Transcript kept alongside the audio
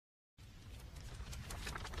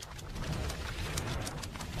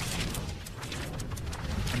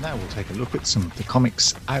And now we'll take a look at some of the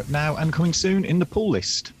comics out now and coming soon in the pull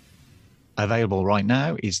list. Available right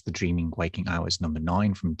now is The Dreaming Waking Hours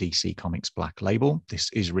 #9 from DC Comics Black Label. This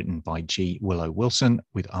is written by G. Willow Wilson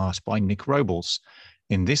with art by Nick Robles.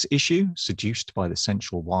 In this issue, seduced by the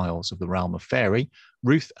sensual wiles of the realm of fairy,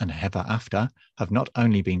 Ruth and Heather After have not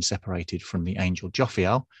only been separated from the angel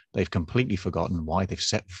Jophiel, they've completely forgotten why they've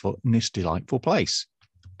set foot in this delightful place.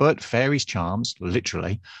 But fairy's charms,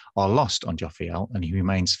 literally, are lost on Jophiel, and he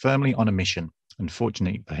remains firmly on a mission.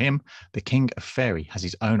 Unfortunately for him, the King of Fairy has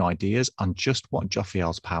his own ideas on just what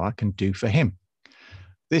Jophiel's power can do for him.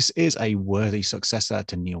 This is a worthy successor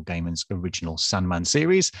to Neil Gaiman's original Sandman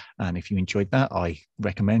series, and if you enjoyed that, I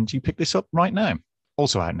recommend you pick this up right now.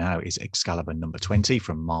 Also out now is Excalibur #20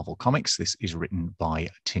 from Marvel Comics. This is written by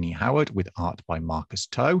Tinny Howard with art by Marcus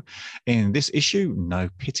Toe. In this issue, no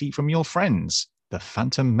pity from your friends. The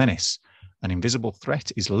Phantom Menace. An invisible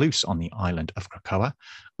threat is loose on the island of Krakoa,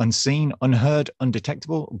 unseen, unheard,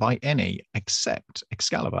 undetectable by any except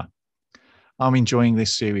Excalibur. I'm enjoying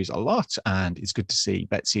this series a lot, and it's good to see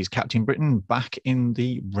Betsy's Captain Britain back in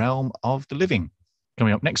the realm of the living.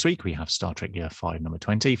 Coming up next week, we have Star Trek Year 5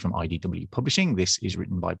 #20 from IDW Publishing. This is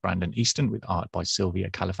written by Brandon Easton with art by Sylvia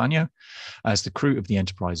Califano. As the crew of the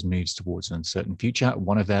Enterprise moves towards an uncertain future,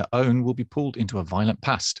 one of their own will be pulled into a violent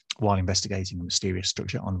past. While investigating a mysterious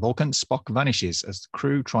structure on Vulcan, Spock vanishes. As the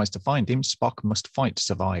crew tries to find him, Spock must fight to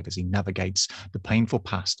survive as he navigates the painful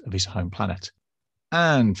past of his home planet.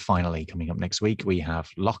 And finally, coming up next week, we have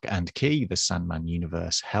Lock and Key, the Sandman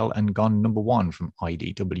Universe Hell and Gone #1 from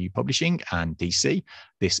IDW Publishing and DC.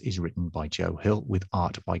 This is written by Joe Hill with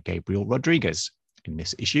art by Gabriel Rodriguez. In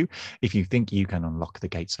this issue, if you think you can unlock the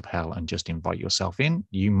gates of hell and just invite yourself in,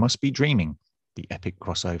 you must be dreaming. The epic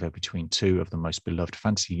crossover between two of the most beloved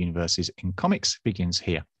fantasy universes in comics begins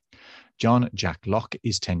here. John Jack Locke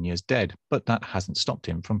is 10 years dead, but that hasn't stopped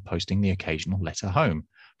him from posting the occasional letter home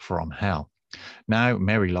from hell. Now,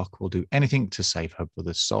 Mary Locke will do anything to save her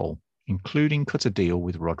brother's soul, including cut a deal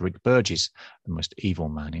with Roderick Burgess, the most evil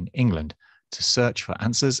man in England, to search for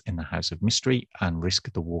answers in the House of Mystery and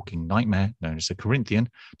risk the walking nightmare known as the Corinthian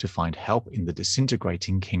to find help in the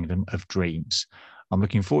disintegrating kingdom of dreams. I'm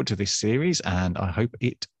looking forward to this series, and I hope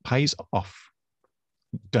it pays off.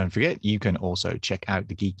 Don't forget, you can also check out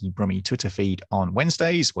the Geeky Brummie Twitter feed on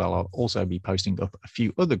Wednesdays, where I'll also be posting up a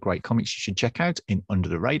few other great comics you should check out in Under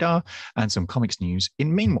the Radar and some comics news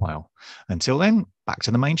in meanwhile. Until then, back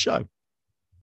to the main show.